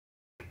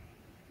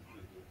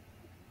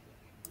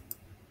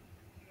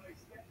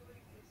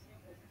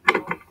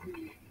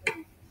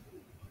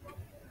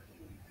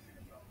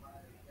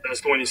That's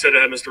the one you said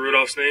that had Mr.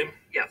 Rudolph's name?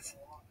 Yes.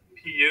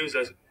 PUs,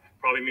 that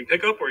probably mean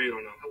pickup, or you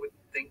don't know? I would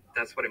think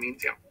that's what it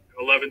means, yeah.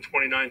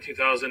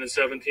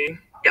 11/29/2017.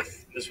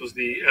 Yes. This was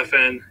the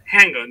FN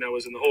handgun that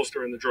was in the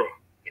holster in the drawer.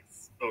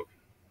 Yes. Okay.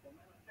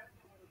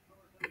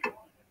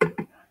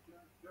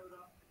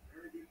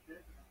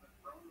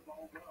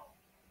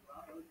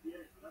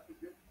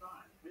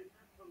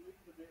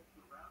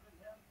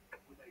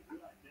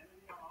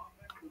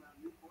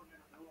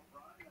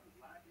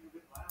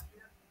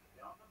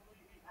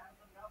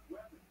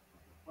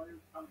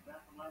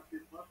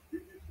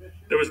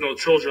 There was no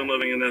children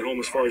living in that home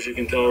as far as you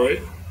can tell,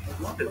 right?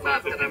 Not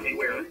that I'm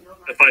aware.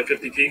 At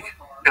 550 Teak?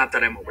 Not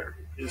that I'm aware.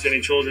 You didn't see any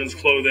children's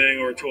clothing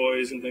or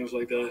toys and things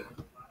like that?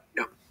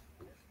 No.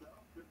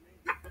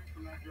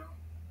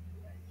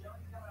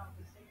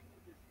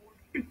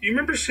 You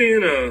remember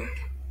seeing I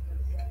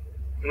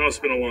know it's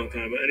been a long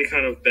time, but any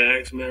kind of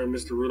bags from there,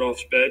 Mr.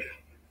 Rudolph's bed?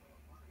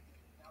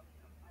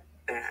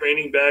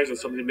 Training bags or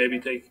something to maybe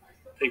take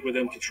with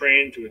him to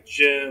train to a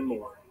gym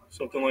or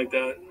something like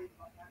that?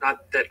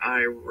 Not that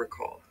I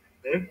recall.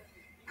 Okay.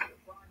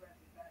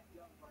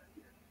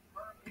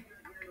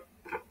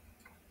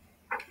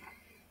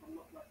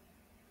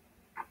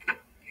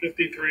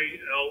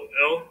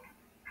 $53LL.